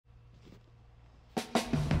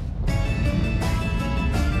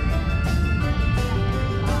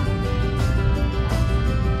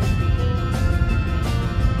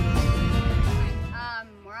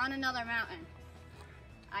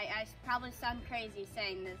gonna sound crazy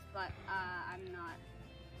saying this, but I'm not.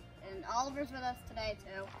 And Oliver's with us today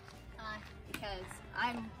too, because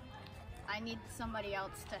I need somebody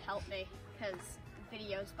else to help me, because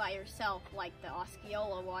videos by yourself, like the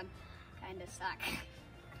Osceola one, kind of suck.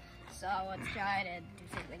 So let's try to do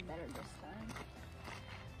something better this time.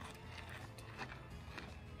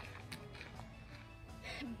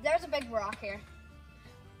 There's a big rock here.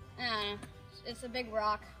 It's a big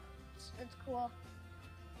rock. It's cool.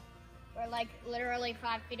 We're like literally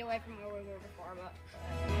 5 feet away from where we were before, but.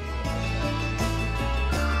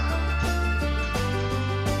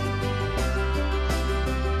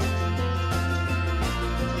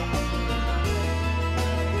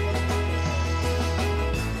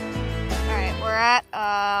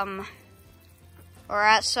 We're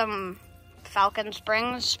at some Falcon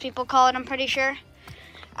Springs, people call it, I'm pretty sure.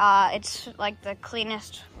 It's like the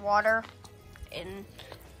cleanest water in,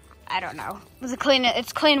 I don't know.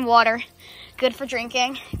 It's clean water, good for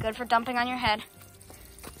drinking, good for dumping on your head.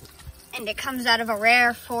 And it comes out of a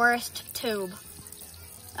rare forest tube,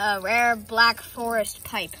 a rare black forest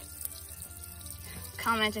pipe.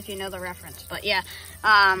 Comment if you know the reference, but yeah.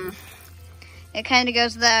 It kind of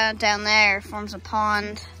goes down there, forms a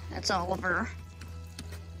pond. That's Oliver.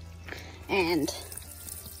 And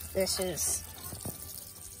this is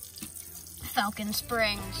Falcon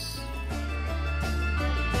Springs.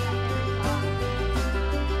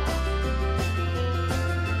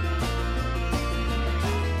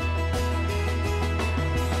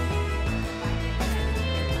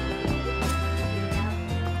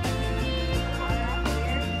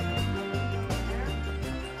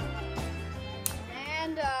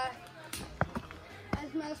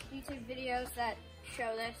 YouTube videos that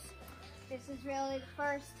show this is really the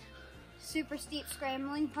first super steep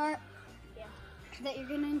scrambling part that you're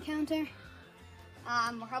gonna encounter.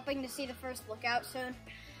 We're hoping to see the first lookout soon,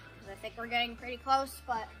 because I think we're getting pretty close,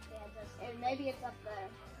 but maybe it's up there.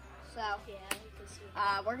 So yeah, you can see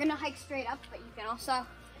we're gonna hike straight up, but you can also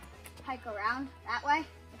hike around that way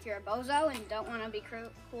if you're a bozo and don't want to be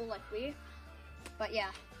cool like we. But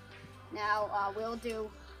yeah, now we'll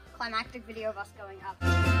do climactic video of us going up.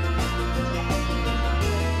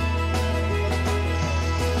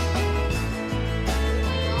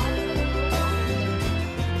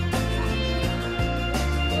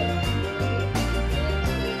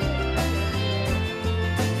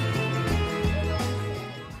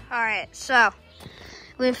 Alright, so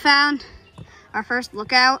we found our first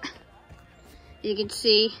lookout. You can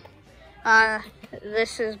see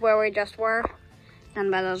this is where we just were,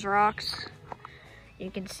 down by those rocks.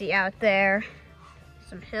 You can see out there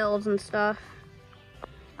some hills and stuff.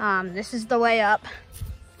 This is the way up.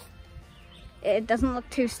 It doesn't look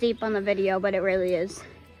too steep on the video, but it really is.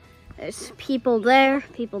 There's people there,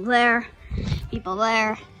 people there, people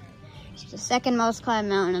there. It's the second most climbed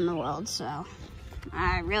mountain in the world, so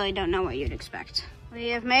I really don't know what you'd expect. We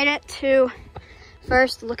have made it to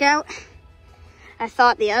first lookout. I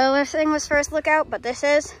thought the other thing was first lookout, but this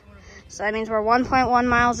is. So that means we're 1.1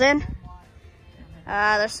 miles in.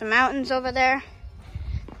 There's some mountains over there.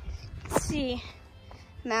 Let's see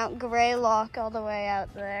Mount Greylock all the way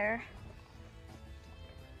out there.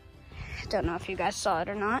 Don't know if you guys saw it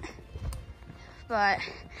or not, but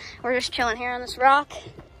we're just chilling here on this rock.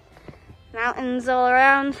 Mountains all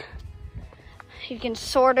around. You can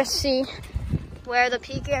sort of see where the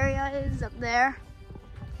peak area is up there,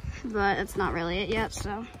 but it's not really it yet,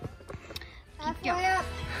 so keep going up.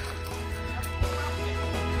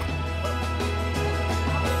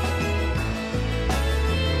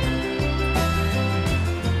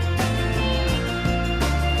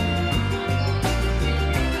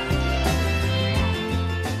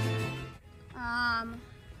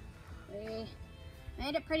 We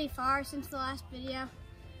made it pretty far since the last video.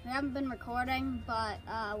 We haven't been recording, but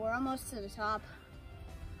we're almost to the top.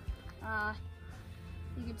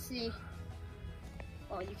 You can see,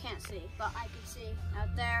 well, you can't see, but I can see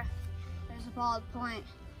out there. There's a bald point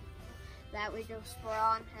that we just were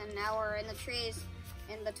on, and now we're in the trees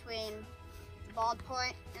in between the bald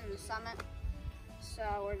point and the summit. So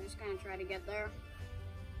we're just gonna try to get there.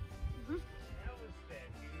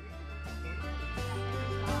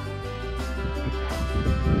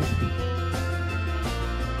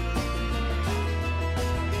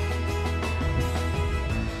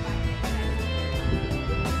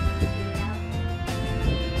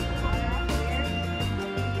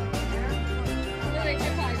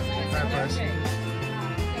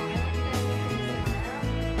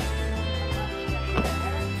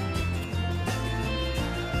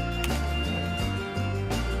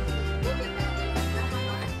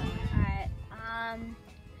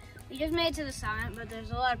 just made it to the summit, but there's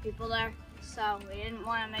a lot of people there, so we didn't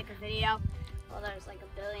want to make a video. Well, there's like 1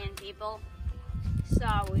 billion people, so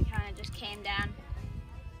we kind of just came down,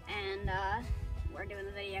 and we're doing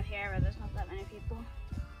the video here, but there's not that many people.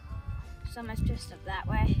 Summit's just up that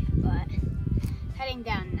way, but heading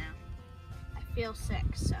down now. I feel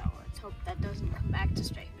sick, so let's hope that doesn't come back to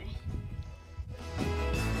straight me.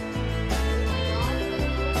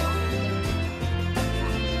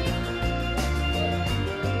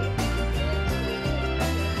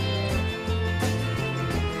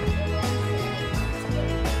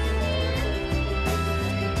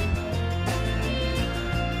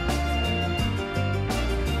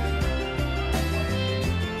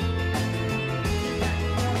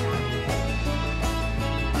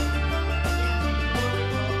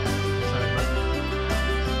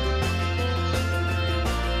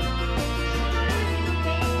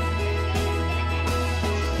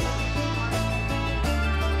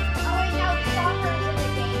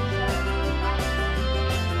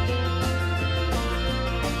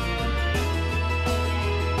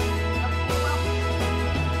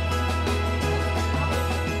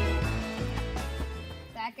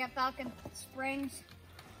 At Falcon Springs.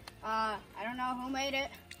 I don't know who made it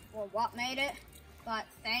or what made it, but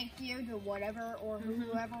thank you to whatever or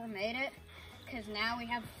whoever made it, because now we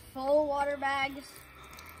have full water bags,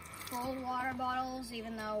 full water bottles,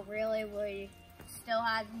 even though really we still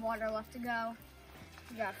had water left to go.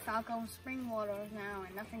 We got Falcon Spring waters now,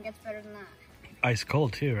 and nothing gets better than that. Ice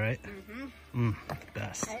cold too, right?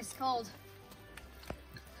 Best. Ice cold.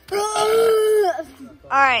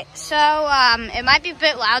 Alright, so it might be a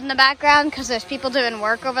bit loud in the background because there's people doing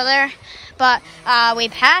work over there, but we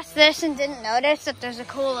passed this and didn't notice that there's a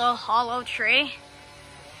cool little hollow tree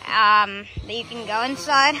that you can go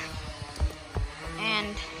inside.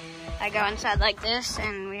 And I go inside like this,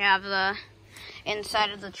 and we have the inside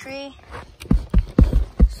of the tree,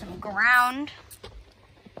 some ground,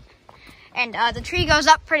 and the tree goes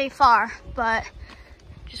up pretty far, but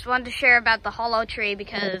just wanted to share about the hollow tree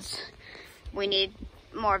because we need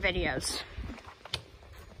more videos.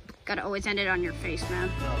 Gotta always end it on your face, man.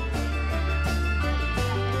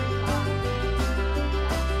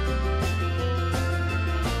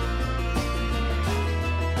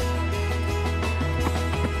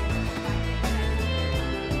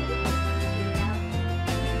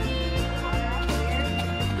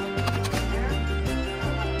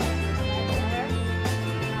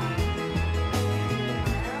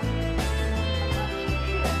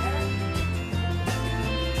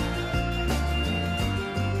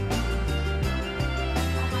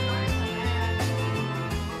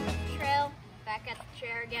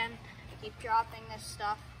 Again, keep dropping this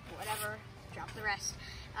stuff, whatever, drop the rest.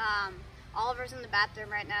 Oliver's in the bathroom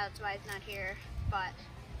right now, that's why he's not here, but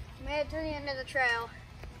we made it to the end of the trail.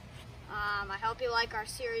 I hope you like our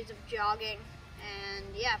series of jogging, and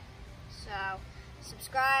yeah, so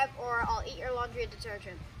subscribe or I'll eat your laundry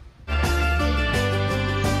detergent.